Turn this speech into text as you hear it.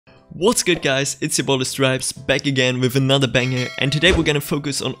What's good guys, it's your boy Stripes, back again with another banger, and today we're gonna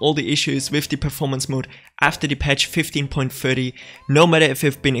focus on all the issues with the performance mode after the patch 15.30. No matter if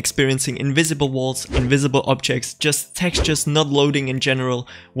you've been experiencing invisible walls, invisible objects, just textures not loading in general,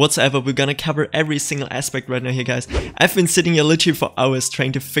 whatsoever, we're gonna cover every single aspect right now here guys. I've been sitting here literally for hours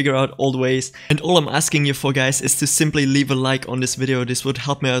trying to figure out all the ways, and all I'm asking you for guys is to simply leave a like on this video. This would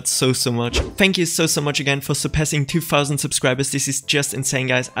help me out so much. Thank you so much again for surpassing 2,000 subscribers. This is just insane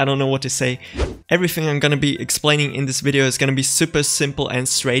guys, I don't know what to say. Everything I'm gonna be explaining in this video is gonna be super simple and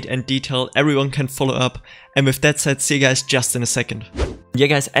straight and detailed. Everyone can follow up. And with that said, see you guys just in a second. Yeah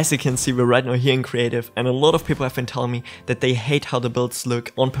guys, as you can see, we're right now here in creative, and a lot of people have been telling me that they hate how the builds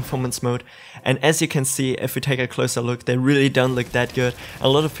look on performance mode. And as you can see, if we take a closer look, they really don't look that good. A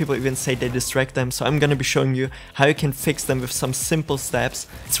lot of people even say they distract them, so I'm gonna be showing you how you can fix them with some simple steps.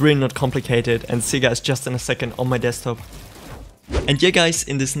 It's really not complicated, and see you guys just in a second on my desktop. And yeah guys,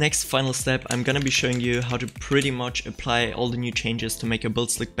 in this next final step I'm gonna be showing you how to pretty much apply all the new changes to make your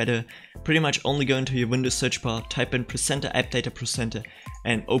builds look better. Pretty much only go into your Windows search bar, type in presenter app data presenter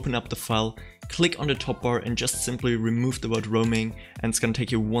and open up the file. Click on the top bar and just simply remove the word roaming, and it's gonna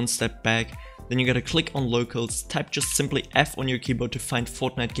take you one step back. Then you gotta click on locals, type just simply F on your keyboard to find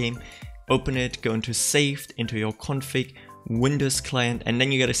Fortnite game, open it, go into saved, into your config, Windows client, and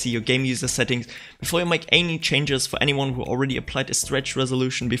then you gotta see your game user settings. Before you make any changes, for anyone who already applied a stretch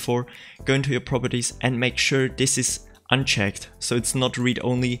resolution before, go into your properties and make sure this is unchecked, so it's not read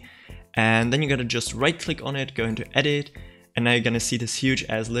only. And then you gotta just right click on it, go into edit, and now you're gonna see this huge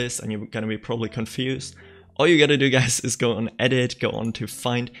ass list and you're gonna be probably confused. All you gotta do guys is go on edit, go on to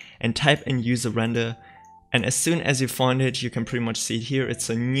find and type in user render, and as soon as you find it you can pretty much see it here.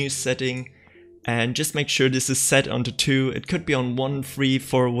 It's a new setting. And just make sure this is set onto 2. It could be on 1, 3,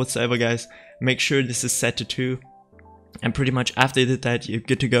 4, whatsoever guys. Make sure this is set to 2. And pretty much after you did that, you're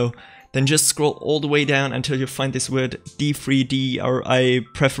good to go. Then just scroll all the way down until you find this word D3DRI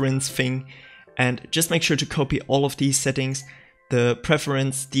preference thing. And just make sure to copy all of these settings. The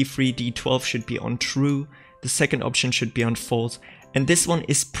preference D3, D12 should be on true. The second option should be on false. And this one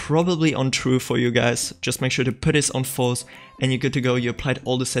is probably on true for you guys. Just make sure to put this on false and you're good to go. You applied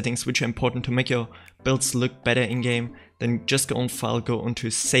all the settings which are important to make your builds look better in game. Then just go on file, go on to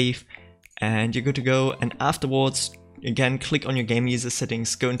save, and you're good to go. And afterwards, again, click on your game user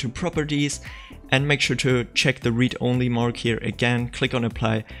settings, go into properties and make sure to check the read only mark here. Again, click on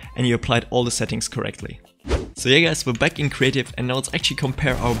apply and you applied all the settings correctly. So yeah guys, we're back in creative and now let's actually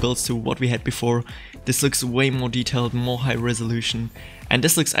compare our builds to what we had before. This looks way more detailed, more high resolution, and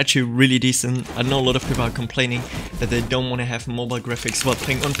this looks actually really decent. I know a lot of people are complaining that they don't want to have mobile graphics while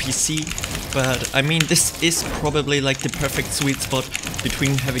playing on PC, but I mean this is probably like the perfect sweet spot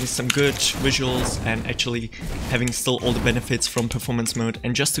between having some good visuals and actually having still all the benefits from performance mode.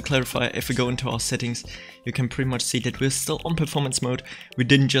 And just to clarify, if we go into our settings, you can pretty much see that we're still on performance mode. We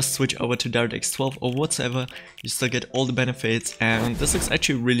didn't just switch over to DirectX 12 or whatsoever. You still get all the benefits and this looks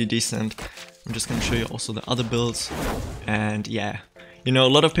actually really decent. I'm just gonna show you also the other builds, and yeah, you know, a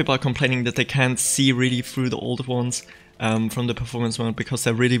lot of people are complaining that they can't see really through the old ones from the performance mode because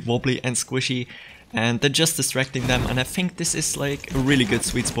they're really wobbly and squishy and they're just distracting them, and I think this is like a really good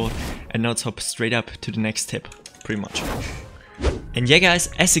sweet spot. And now let's hop straight up to the next tip, pretty much. And yeah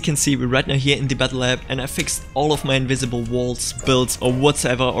guys, as you can see, we're right now here in the battle lab and I fixed all of my invisible walls, builds or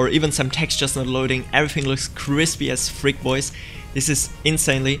whatsoever, or even some textures not loading. Everything looks crispy as frick boys. This is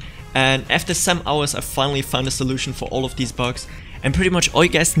insanely. And after some hours I finally found a solution for all of these bugs. And pretty much all you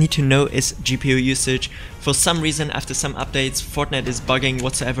guys need to know is GPU usage. For some reason, after some updates, Fortnite is bugging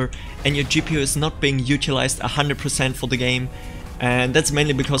whatsoever and your GPU is not being utilized 100% for the game. And that's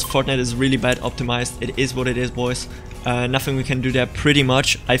mainly because Fortnite is really bad optimized. It is what it is, boys. Nothing we can do there pretty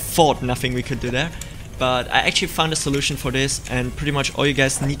much. I thought nothing we could do there, but I actually found a solution for this, and pretty much all you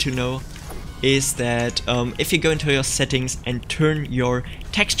guys need to know is that if you go into your settings and turn your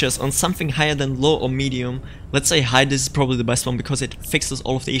textures on something higher than low or medium, let's say high, this is probably the best one because it fixes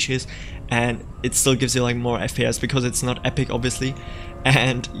all of the issues and it still gives you like more FPS because it's not epic obviously.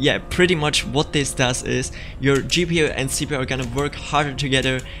 And yeah, pretty much what this does is your GPU and CPU are gonna work harder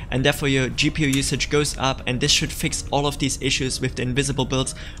together and therefore your GPU usage goes up, and this should fix all of these issues with the invisible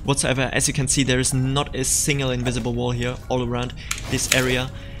builds whatsoever. As you can see, there is not a single invisible wall here all around this area.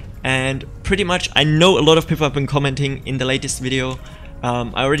 And pretty much I know a lot of people have been commenting in the latest video.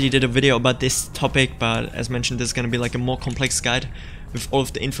 I already did a video about this topic, but as mentioned, this is gonna be like a more complex guide with all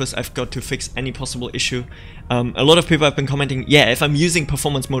of the infos I've got to fix any possible issue. A lot of people have been commenting, yeah, if I'm using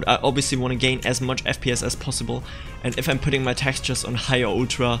performance mode, I obviously want to gain as much FPS as possible, and if I'm putting my textures on high or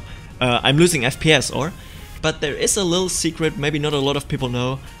ultra, I'm losing FPS, but there is a little secret maybe not a lot of people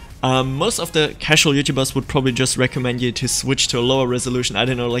know. Most of the casual YouTubers would probably just recommend you to switch to a lower resolution, I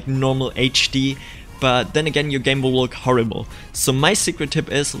don't know, like normal HD, but then again your game will look horrible. So my secret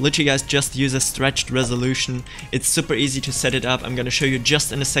tip is literally guys, just use a stretched resolution. It's super easy to set it up. I'm gonna show you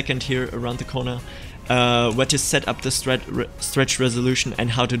just in a second here around the corner where to set up the stretched resolution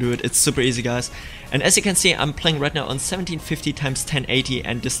and how to do it. It's super easy guys. And as you can see, I'm playing right now on 1750 x 1080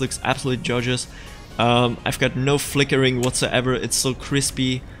 and this looks absolutely gorgeous. I've got no flickering whatsoever, it's so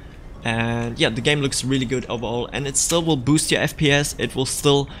crispy. And yeah, the game looks really good overall, and it still will boost your FPS, it will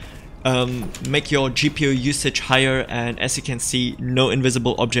still make your GPU usage higher, and as you can see, no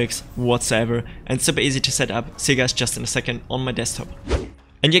invisible objects whatsoever, and super easy to set up. See you guys just in a second on my desktop.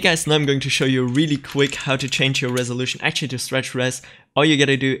 And yeah guys, now I'm going to show you really quick how to change your resolution actually to stretch res. All you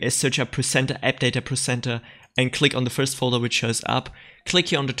gotta do is search up Presenter, App Data Presenter, and click on the first folder which shows up. Click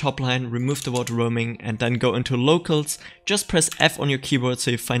here on the top line, remove the word roaming, and then go into locals. Just press F on your keyboard so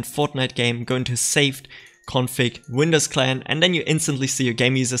you find Fortnite game, go into saved, config, Windows client, and then you instantly see your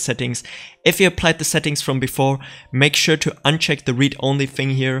game user settings. If you applied the settings from before, make sure to uncheck the read only thing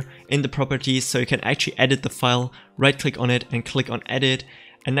here in the properties so you can actually edit the file. Right click on it and click on edit.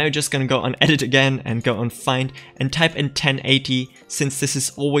 And now you're just gonna go on edit again and go on find and type in 1080, since this is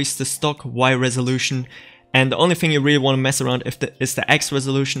always the stock Y resolution. And the only thing you really want to mess around is the X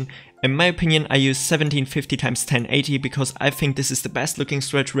resolution. In my opinion, I use 1750 x 1080 because I think this is the best looking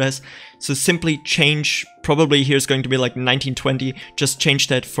stretch res. So simply change, probably here's going to be like 1920, just change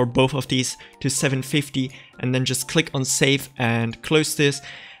that for both of these to 750 and then just click on save and close this.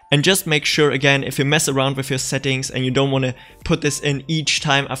 And just make sure again, if you mess around with your settings and you don't want to put this in each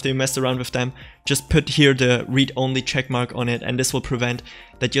time after you mess around with them, just put here the read only check mark on it, and this will prevent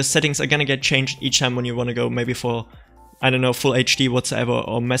that your settings are gonna get changed each time when you want to go maybe for, I don't know, full HD whatsoever,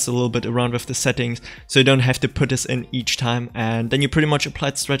 or mess a little bit around with the settings, so you don't have to put this in each time. And then you pretty much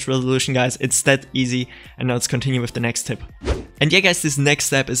applied stretch resolution guys, it's that easy. And now let's continue with the next tip. And yeah guys, this next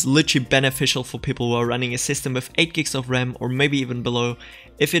step is literally beneficial for people who are running a system with 8 gigs of RAM or maybe even below.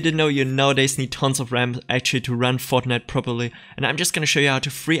 If you didn't know, you nowadays need tons of RAM actually to run Fortnite properly, and I'm just gonna show you how to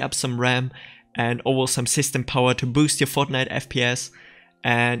free up some RAM and overall some system power to boost your Fortnite FPS.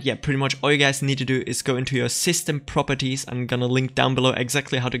 And yeah, pretty much all you guys need to do is go into your system properties. I'm gonna link down below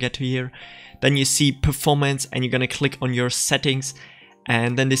exactly how to get to here. Then you see performance and you're gonna click on your settings,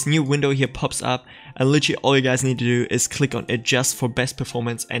 and then this new window here pops up, and literally all you guys need to do is click on adjust for best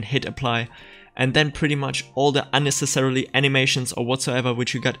performance and hit apply. And then pretty much all the unnecessarily animations or whatsoever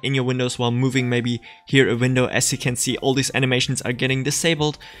which you got in your windows while moving maybe here a window, as you can see, all these animations are getting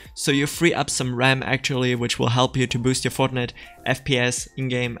disabled. So you free up some RAM actually, which will help you to boost your Fortnite FPS in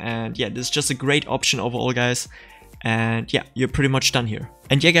game. And yeah, this is just a great option overall guys. And yeah, you're pretty much done here.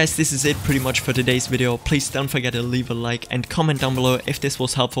 And yeah guys, this is it pretty much for today's video. Please don't forget to leave a like and comment down below if this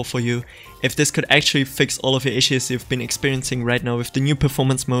was helpful for you, if this could actually fix all of your issues you've been experiencing right now with the new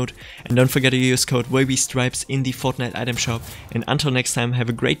performance mode. And don't forget to use code WavyStripes in the Fortnite item shop. And until next time, have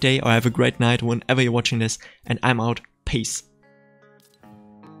a great day or have a great night whenever you're watching this, and I'm out. Peace.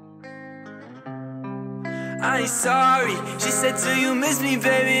 I ain't sorry. She said, do you miss me,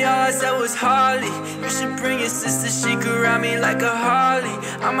 baby? All I said was Harley. You should bring your sister, she could ride me like a Harley.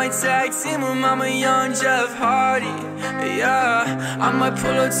 I might tag team with Mama Young Jeff Hardy. Yeah, I might pull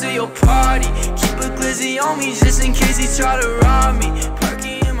up to your party. Keep a glizzy on me just in case he try to rob me.